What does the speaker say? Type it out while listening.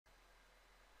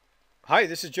Hi,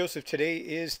 this is Joseph. Today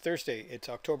is Thursday. It's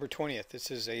October 20th. This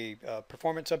is a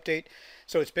performance update.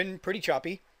 So it's been pretty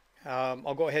choppy.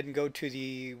 I'll go ahead and go to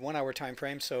the 1 hour time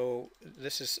frame. So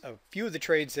this is a few of the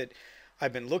trades that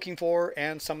I've been looking for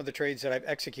and some of the trades that I've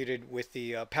executed with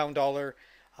the pound dollar,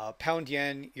 pound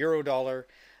yen, euro dollar.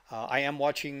 I am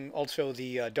watching also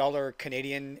the dollar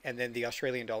Canadian and then the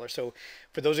Australian dollar. So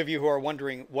for those of you who are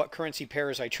wondering what currency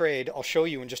pairs I trade, I'll show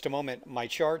you in just a moment my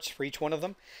charts for each one of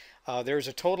them. There's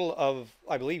a total of,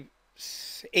 I believe,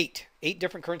 eight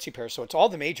different currency pairs. So it's all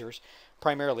the majors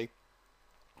primarily.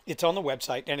 It's on the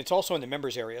website and it's also in the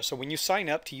members area. So when you sign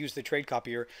up to use the trade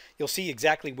copier, you'll see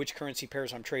exactly which currency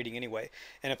pairs I'm trading anyway.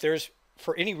 And if there's,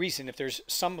 for any reason, if there's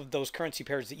some of those currency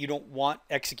pairs that you don't want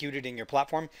executed in your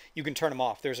platform, you can turn them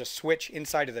off. There's a switch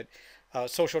inside of the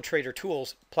Social Trader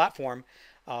Tools platform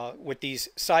with these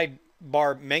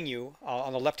sidebar menu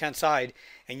on the left-hand side,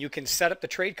 and you can set up the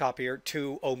trade copier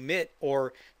to omit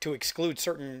or to exclude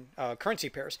certain currency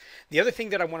pairs. The other thing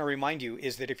that I want to remind you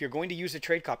is that if you're going to use the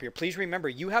trade copier, please remember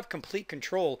you have complete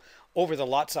control over the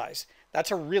lot size.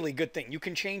 That's a really good thing. You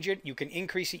can change it, you can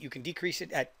increase it, you can decrease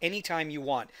it at any time you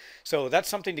want. So that's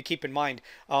something to keep in mind.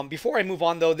 Before I move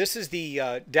on though, this is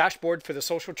the dashboard for the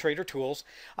Social Trader Tools.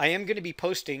 I am going to be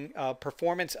posting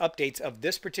performance updates of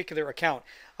this particular account.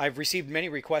 I've received many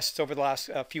requests over the last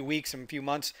few weeks and few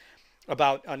months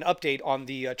about an update on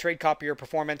the trade copier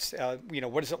performance.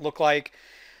 What does it look like?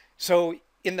 So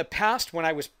in the past, when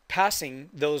I was passing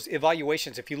those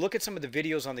evaluations, if you look at some of the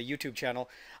videos on the YouTube channel,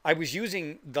 I was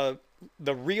using the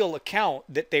real account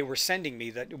that they were sending me,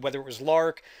 that whether it was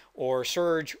Lark or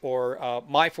Surge or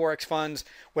My Forex Funds,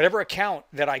 whatever account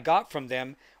that I got from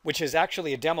them, which is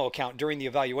actually a demo account during the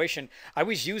evaluation, I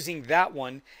was using that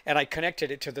one and I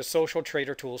connected it to the Social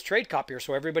Trader Tools trade copier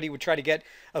so everybody would try to get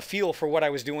a feel for what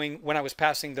I was doing when I was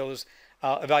passing those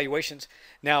evaluations.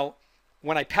 Now,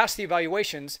 when I passed the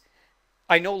evaluations,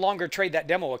 I no longer trade that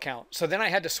demo account. So then I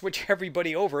had to switch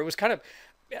everybody over. It was kind of,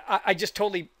 I just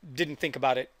totally didn't think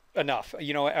about it enough.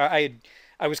 I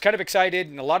was kind of excited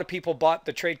and a lot of people bought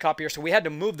the trade copier. So we had to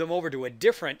move them over to a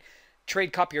different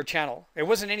trade copier channel. It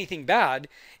wasn't anything bad.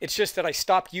 It's just that I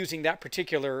stopped using that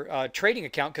particular trading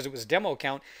account because it was a demo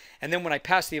account. And then when I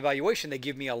passed the evaluation, they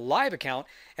give me a live account.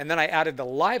 And then I added the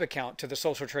live account to the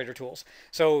Social Trader Tools.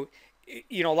 So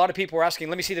a lot of people were asking,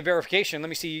 let me see the verification, let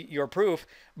me see your proof,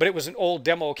 but it was an old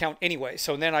demo account anyway.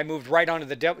 So then I moved right onto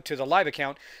the live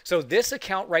account. So this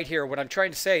account right here, what I'm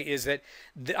trying to say is that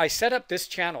I set up this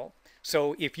channel.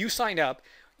 So if you sign up,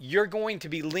 you're going to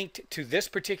be linked to this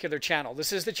particular channel.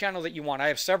 This is the channel that you want. I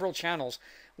have several channels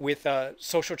with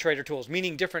Social Trader Tools,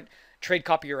 meaning different trade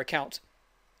copier accounts.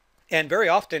 And very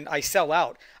often I sell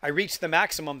out. I reach the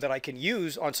maximum that I can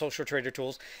use on Social Trader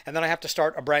Tools, and then I have to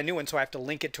start a brand new one, so I have to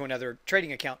link it to another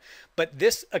trading account. But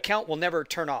this account will never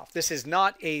turn off. This is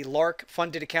not a Lark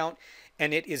funded account,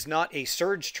 and it is not a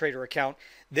Surge Trader account.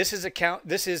 This is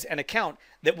an account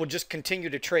that will just continue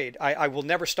to trade. I will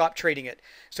never stop trading it.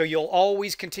 So you'll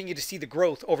always continue to see the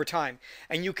growth over time.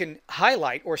 And you can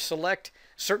highlight or select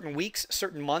certain weeks,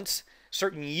 certain months,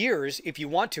 certain years if you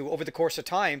want to over the course of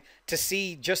time to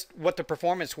see just what the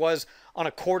performance was on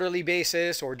a quarterly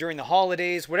basis or during the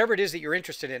holidays, whatever it is that you're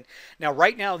interested in. Now,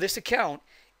 right now, this account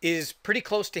is pretty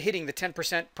close to hitting the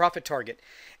 10% profit target.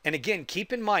 And again,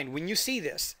 keep in mind when you see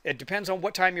this, it depends on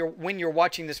what time when you're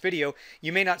watching this video.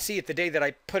 You may not see it the day that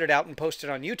I put it out and post it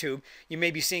on YouTube. You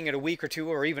may be seeing it a week or two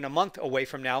or even a month away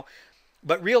from now.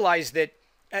 But realize that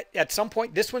at some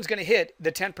point, this one's going to hit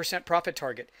the 10% profit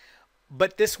target.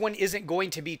 But this one isn't going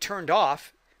to be turned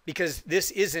off because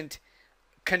this isn't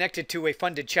connected to a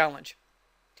funded challenge.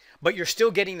 But you're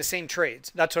still getting the same trades.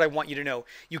 That's what I want you to know.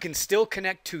 You can still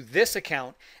connect to this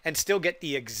account and still get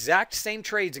the exact same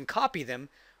trades and copy them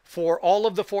for all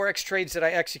of the Forex trades that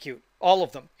I execute. All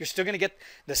of them. You're still going to get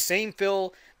the same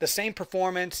fill, the same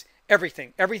performance,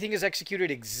 everything. Everything is executed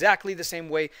exactly the same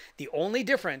way. The only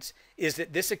difference is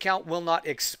that this account will not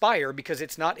expire because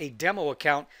it's not a demo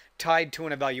account tied to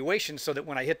an evaluation, so that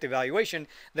when I hit the evaluation,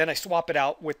 then I swap it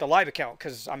out with the live account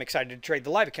because I'm excited to trade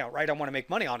the live account, right? I want to make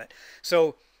money on it.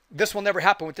 So this will never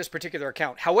happen with this particular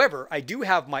account. However, I do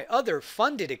have my other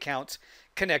funded accounts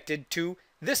connected to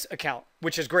this account,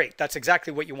 which is great. That's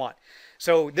exactly what you want.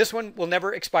 So this one will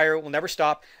never expire, will never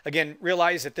stop. Again,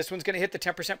 realize that this one's going to hit the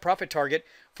 10% profit target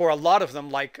for a lot of them,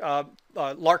 like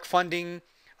Lark Funding,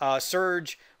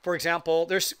 Surge, for example.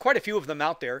 There's quite a few of them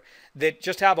out there that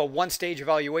just have a one-stage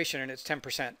evaluation and it's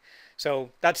 10%.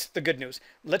 So that's the good news.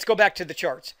 Let's go back to the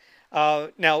charts.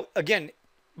 Now, again,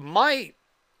 my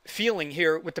feeling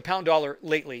here with the pound dollar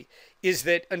lately is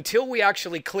that until we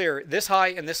actually clear this high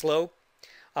and this low,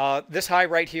 This high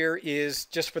right here is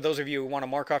just for those of you who want to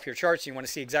mark off your charts. You want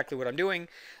to see exactly what I'm doing.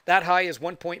 That high is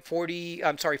 1.40.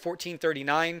 I'm sorry,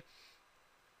 1439,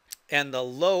 and the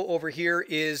low over here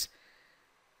is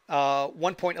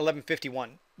 1.1151.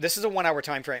 This is a 1 hour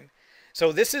time frame.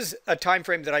 So this is a time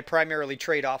frame that I primarily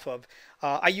trade off of.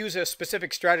 I use a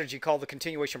specific strategy called the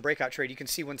continuation breakout trade. You can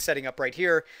see one setting up right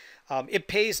here. It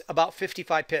pays about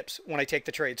 55 pips when I take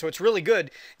the trade. So it's really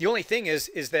good. The only thing is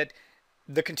that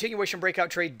the continuation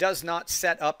breakout trade does not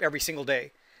set up every single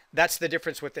day. That's the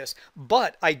difference with this.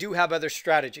 But I do have other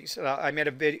strategies. I made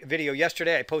a video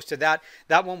yesterday. I posted that.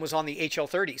 That one was on the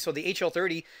HL30. So the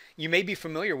HL30, you may be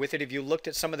familiar with it if you looked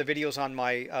at some of the videos on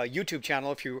my YouTube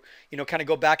channel. If you kind of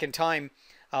go back in time,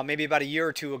 maybe about a year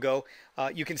or two ago,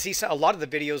 you can see a lot of the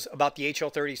videos about the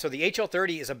HL30. So the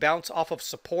HL30 is a bounce off of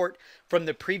support from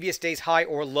the previous day's high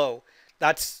or low.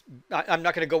 I'm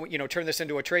not going to go, turn this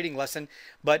into a trading lesson,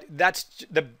 but that's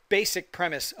the basic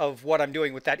premise of what I'm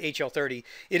doing with that HL30.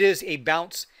 It is a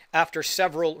bounce after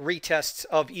several retests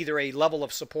of either a level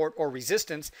of support or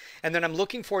resistance, and then I'm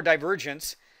looking for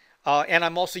divergence, and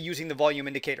I'm also using the volume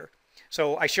indicator.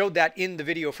 So I showed that in the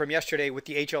video from yesterday with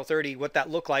the HL30, what that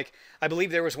looked like. I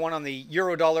believe there was one on the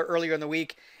euro dollar earlier in the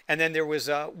week, and then there was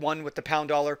one with the pound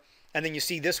dollar. And then you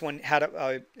see this one had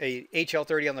a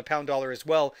HL30 on the pound dollar as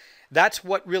well. That's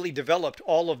what really developed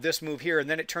all of this move here. And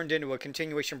then it turned into a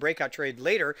continuation breakout trade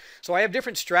later. So I have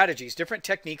different strategies, different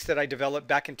techniques that I developed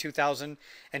back in 2000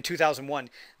 and 2001.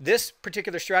 This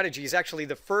particular strategy is actually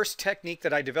the first technique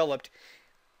that I developed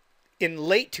in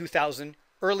late 2000,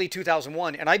 early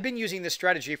 2001. And I've been using this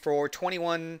strategy for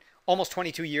 21, almost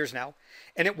 22 years now.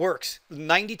 And it works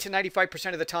 90 to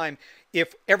 95% of the time.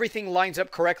 If everything lines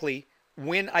up correctly,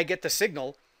 when I get the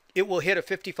signal, it will hit a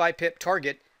 55 pip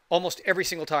target almost every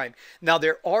single time. Now,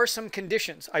 there are some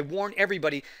conditions. I warn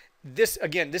everybody, this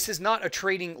is not a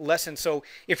trading lesson. So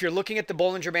if you're looking at the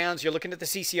Bollinger Bands, you're looking at the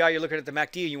CCI, you're looking at the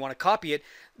MACD, and you want to copy it,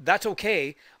 that's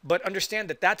okay. But understand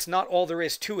that that's not all there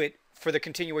is to it for the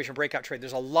continuation breakout trade.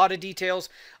 There's a lot of details.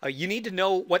 You need to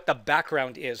know what the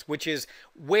background is, which is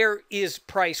where is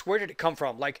price? Where did it come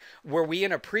from? Like, were we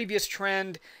in a previous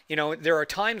trend? There are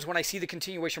times when I see the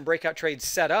continuation breakout trade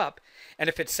set up, and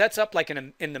if it sets up like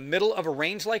in the middle of a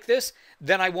range like this,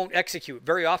 then I won't execute.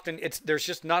 Very often there's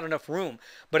just not enough room.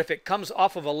 But if it comes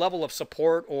off of a level of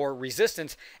support or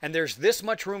resistance, and there's this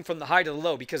much room from the high to the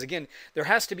low, because again, there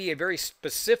has to be a very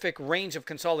specific range of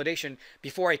consolidation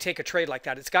before I take a trade like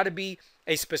that. It's got to be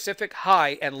a specific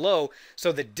high and low.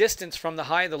 So the distance from the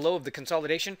high and the low of the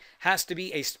consolidation has to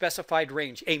be a specified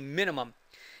range, a minimum.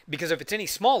 Because if it's any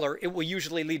smaller, it will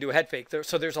usually lead to a head fake.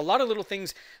 So there's a lot of little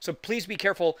things. So please be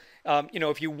careful.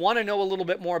 If you want to know a little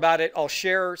bit more about it, I'll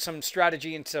share some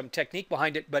strategy and some technique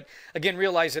behind it. But again,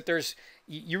 realize that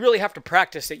you really have to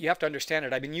practice it. You have to understand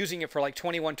it. I've been using it for like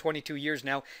 21, 22 years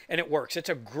now, and it works. It's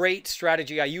a great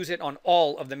strategy. I use it on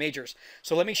all of the majors.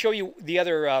 So let me show you the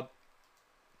other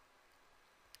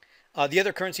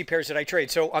currency pairs that I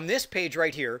trade. So on this page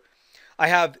right here, I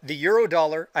have the euro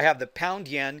dollar, I have the pound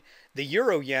yen, the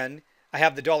euro yen, I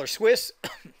have the dollar Swiss,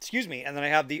 excuse me, and then I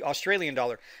have the Australian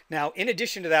dollar. Now, in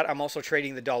addition to that, I'm also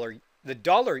trading the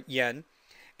dollar yen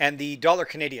and the dollar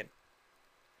Canadian.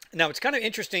 Now, it's kind of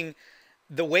interesting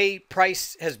the way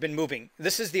price has been moving.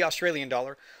 This is the Australian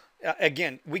dollar.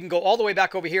 Again, we can go all the way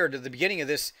back over here to the beginning of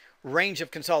this range of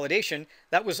consolidation.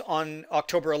 That was on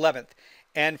October 11th.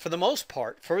 And for the most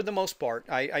part,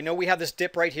 I know we have this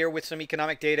dip right here with some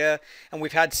economic data, and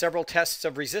we've had several tests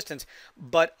of resistance,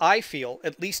 but I feel,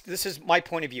 at least this is my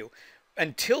point of view,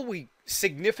 until we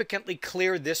significantly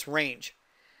clear this range,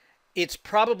 it's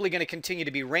probably going to continue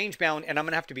to be range bound, and I'm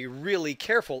going to have to be really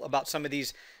careful about some of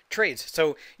these trades.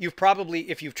 So you've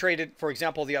probably, if you've traded, for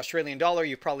example, the Australian dollar,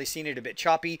 you've probably seen it a bit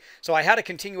choppy. So I had a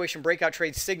continuation breakout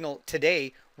trade signal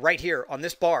today right here on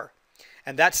this bar.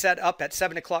 And that set up at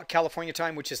 7 o'clock California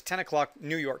time, which is 10 o'clock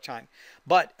New York time.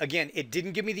 But again, it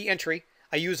didn't give me the entry.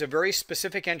 I used a very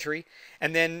specific entry.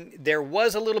 And then there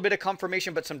was a little bit of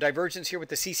confirmation, but some divergence here with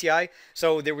the CCI.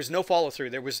 So there was no follow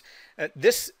through. There was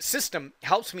this system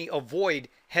helps me avoid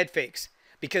head fakes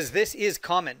because this is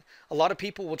common. A lot of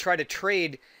people will try to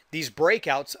trade these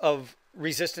breakouts of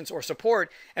resistance or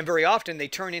support, and very often they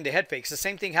turn into head fakes. The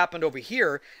same thing happened over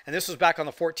here, and this was back on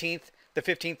the 14th, the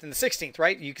 15th, and the 16th,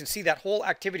 right? You can see that whole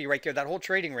activity right there, that whole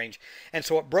trading range. And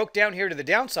so it broke down here to the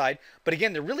downside, but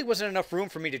again, there really wasn't enough room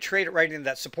for me to trade it right into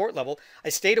that support level. I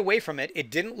stayed away from it. It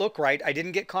didn't look right. I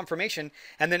didn't get confirmation,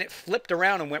 and then it flipped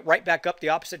around and went right back up the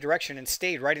opposite direction and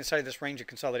stayed right inside of this range of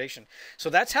consolidation. So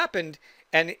that's happened,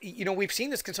 and we've seen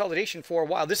this consolidation for a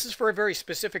while. This is for a very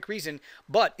specific reason,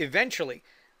 but eventually,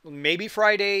 maybe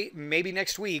Friday, maybe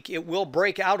next week, it will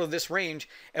break out of this range.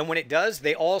 And when it does,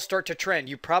 they all start to trend.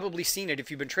 You've probably seen it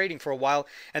if you've been trading for a while,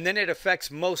 and then it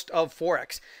affects most of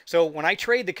Forex. So when I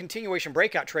trade the continuation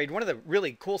breakout trade, one of the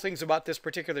really cool things about this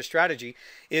particular strategy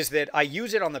is that I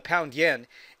use it on the pound yen.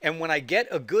 And when I get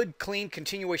a good, clean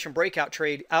continuation breakout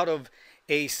trade out of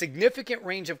a significant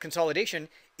range of consolidation,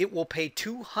 it will pay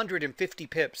 250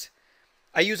 pips.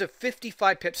 I use a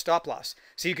 55 pip stop loss.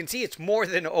 So you can see it's more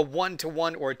than a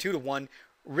 1-to-1 or a 2-to-1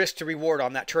 risk to reward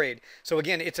on that trade. So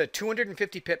again, it's a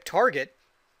 250 pip target.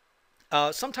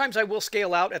 Sometimes I will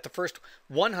scale out at the first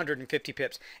 150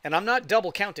 pips, and I'm not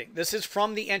double counting. This is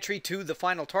from the entry to the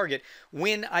final target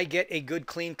when I get a good,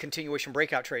 clean continuation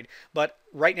breakout trade. But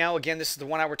right now, again, this is the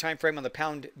 1 hour time frame on the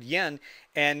pound yen,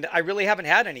 and I really haven't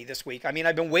had any this week. I mean,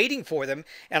 I've been waiting for them,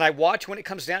 and I watch when it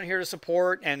comes down here to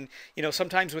support, and you know,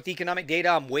 sometimes with economic data,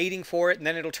 I'm waiting for it, and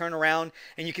then it'll turn around,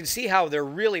 and you can see how they're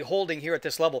really holding here at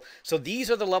this level. So these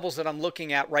are the levels that I'm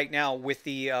looking at right now with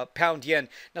the pound yen.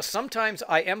 Now, sometimes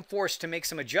I am forced to make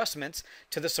some adjustments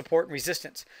to the support and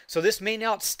resistance. So this may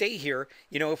not stay here.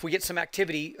 You know, if we get some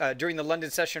activity during the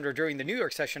London session or during the New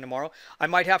York session tomorrow, I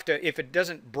might have to, if it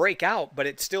doesn't break out, but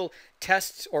it still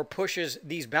tests or pushes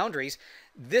these boundaries,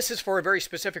 this is for a very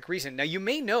specific reason. Now, you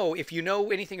may know, if you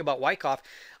know anything about Wyckoff,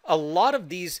 a lot of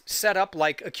these set up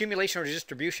like accumulation or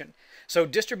distribution. So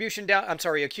distribution down, I'm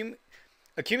sorry,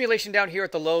 accumulation down here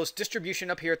at the lows,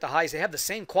 distribution up here at the highs. They have the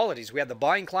same qualities. We have the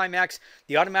buying climax,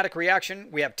 the automatic reaction.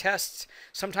 We have tests.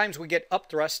 Sometimes we get up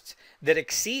thrusts that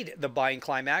exceed the buying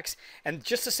climax. And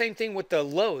just the same thing with the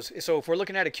lows. So if we're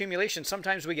looking at accumulation,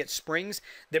 sometimes we get springs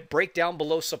that break down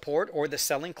below support or the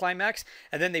selling climax,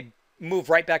 and then they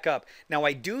move right back up. Now,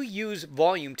 I do use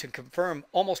volume to confirm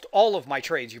almost all of my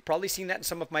trades. You've probably seen that in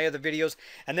some of my other videos.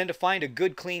 And then to find a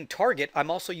good, clean target,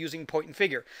 I'm also using point and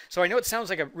figure. So I know it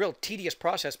sounds like a real tedious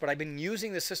process, but I've been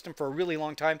using the system for a really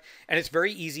long time, and it's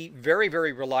very easy, very,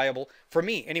 very reliable for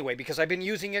me anyway, because I've been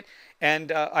using it,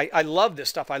 and I love this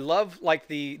stuff. I love like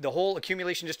the whole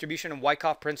accumulation, distribution, and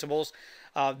Wyckoff principles.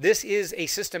 This is a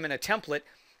system and a template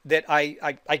that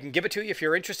I can give it to you if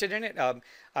you're interested in it.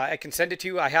 I can send it to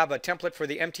you. I have a template for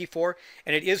the MT4,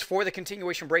 and it is for the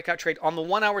continuation breakout trade on the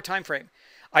 1 hour time frame.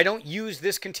 I don't use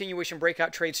this continuation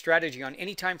breakout trade strategy on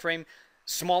any time frame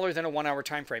smaller than a 1 hour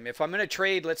time frame. If I'm going to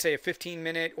trade, let's say a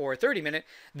 15-minute or a 30-minute,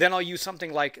 then I'll use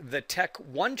something like the Tech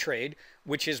 1 trade,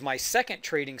 which is my second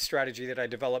trading strategy that I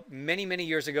developed many, many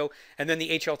years ago, and then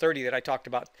the HL30 that I talked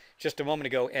about just a moment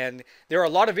ago. And there are a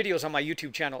lot of videos on my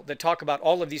YouTube channel that talk about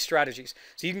all of these strategies.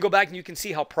 So you can go back and you can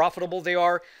see how profitable they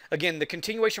are. Again, the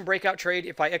continuation breakout trade,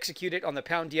 if I execute it on the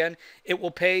pound yen, it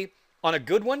will pay, on a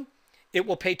good one, it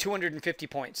will pay 250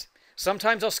 points.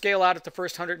 Sometimes I'll scale out at the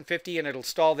first 150 and it'll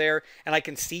stall there, and I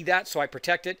can see that, so I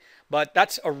protect it. But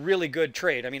that's a really good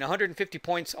trade. I mean, 150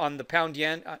 points on the pound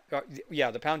yen,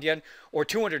 the pound yen, or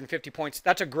 250 points,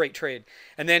 that's a great trade.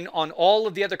 And then on all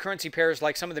of the other currency pairs,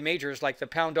 like some of the majors, like the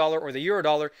pound dollar or the euro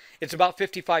dollar, it's about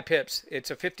 55 pips.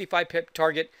 It's a 55 pip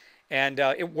target, and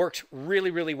it works really,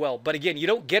 really well. But again, you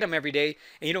don't get them every day,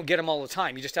 and you don't get them all the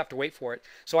time. You just have to wait for it.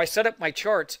 So I set up my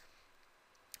charts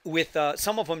with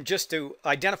some of them just to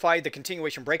identify the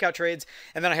continuation breakout trades,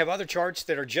 and then I have other charts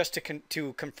that are just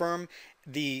to confirm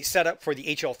the setup for the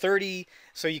HL30.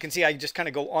 So you can see I just kind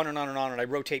of go on and on and on, and I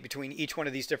rotate between each one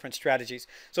of these different strategies.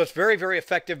 So it's very, very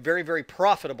effective, very, very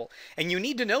profitable. And you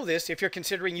need to know this if you're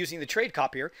considering using the trade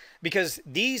copier, because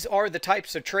these are the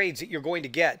types of trades that you're going to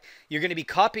get. You're going to be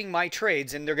copying my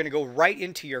trades, and they're going to go right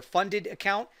into your funded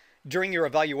account during your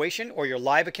evaluation, or your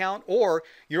live account, or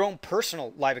your own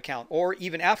personal live account, or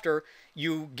even after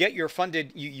you get your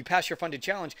funded, you pass your funded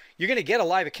challenge, you're going to get a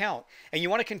live account, and you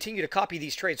want to continue to copy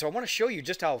these trades. So I want to show you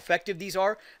just how effective these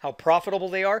are, how profitable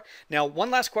they are. Now, one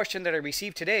last question that I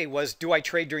received today was, do I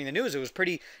trade during the news? It was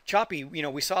pretty choppy. You know,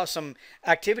 we saw some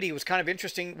activity. It was kind of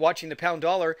interesting watching the pound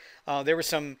dollar. There was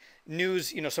some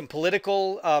news, you know, some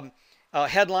political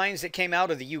headlines that came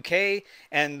out of the UK,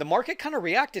 and the market kind of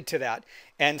reacted to that.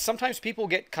 And sometimes people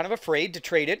get kind of afraid to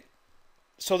trade it,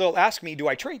 so they'll ask me, do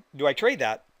I trade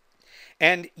that?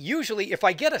 And usually if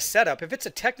I get a setup, if it's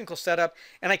a technical setup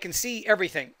and I can see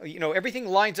everything, you know, everything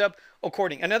lines up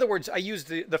according. In other words, I use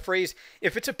the phrase,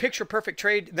 if it's a picture perfect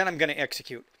trade, then I'm going to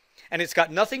execute. And it's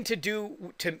got nothing to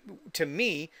do to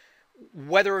me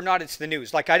whether or not it's the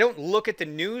news. Like, I don't look at the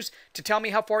news to tell me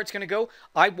how far it's going to go.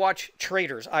 I watch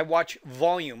traders. I watch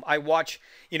volume. I watch,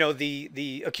 you know,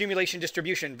 the accumulation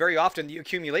distribution. Very often the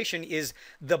accumulation is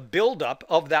the buildup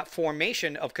of that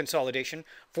formation of consolidation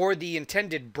for the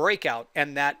intended breakout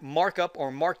and that markup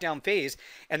or markdown phase.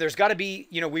 And there's got to be,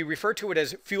 you know, we refer to it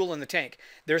as fuel in the tank.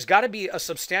 There's got to be a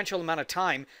substantial amount of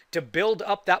time to build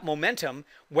up that momentum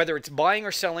whether it's buying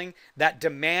or selling, that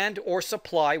demand or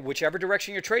supply, whichever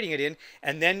direction you're trading it in,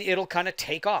 and then it'll kind of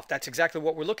take off. That's exactly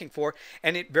what we're looking for.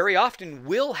 And it very often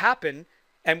will happen,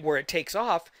 and where it takes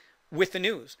off, with the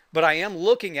news. But I am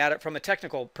looking at it from a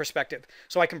technical perspective,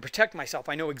 so I can protect myself.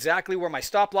 I know exactly where my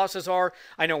stop losses are.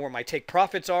 I know where my take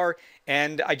profits are,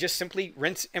 and I just simply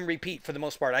rinse and repeat for the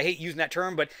most part. I hate using that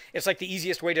term, but it's like the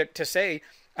easiest way to say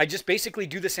I just basically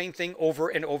do the same thing over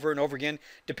and over and over again,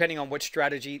 depending on what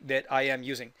strategy that I am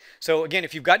using. So again,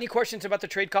 if you've got any questions about the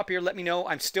trade copier, let me know.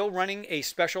 I'm still running a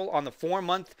special on the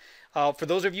 4-month. For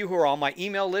those of you who are on my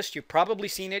email list, you've probably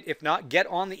seen it. If not, get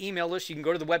on the email list. You can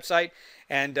go to the website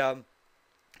and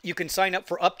you can sign up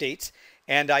for updates.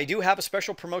 And I do have a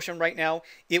special promotion right now.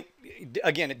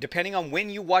 Again, depending on when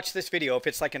you watch this video, if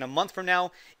it's like in a month from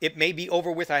now, it may be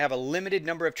over with. I have a limited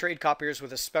number of trade copiers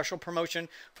with a special promotion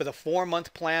for the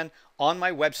 4-month plan on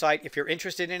my website. If you're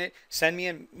interested in it, send me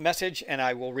a message and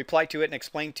I will reply to it and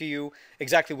explain to you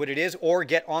exactly what it is, or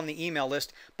get on the email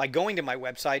list by going to my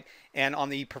website. And on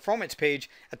the performance page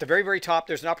at the very, very top,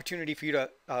 there's an opportunity for you to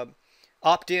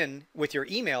opt in with your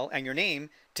email and your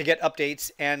name to get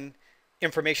updates and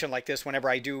information like this whenever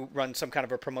I do run some kind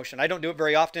of a promotion. I don't do it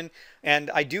very often, and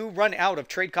I do run out of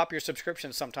trade copier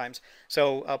subscriptions sometimes.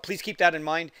 So please keep that in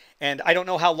mind. And I don't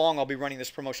know how long I'll be running this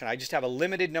promotion. I just have a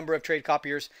limited number of trade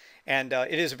copiers, and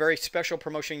it is a very special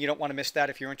promotion. You don't want to miss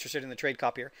that if you're interested in the trade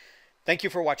copier. Thank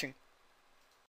you for watching.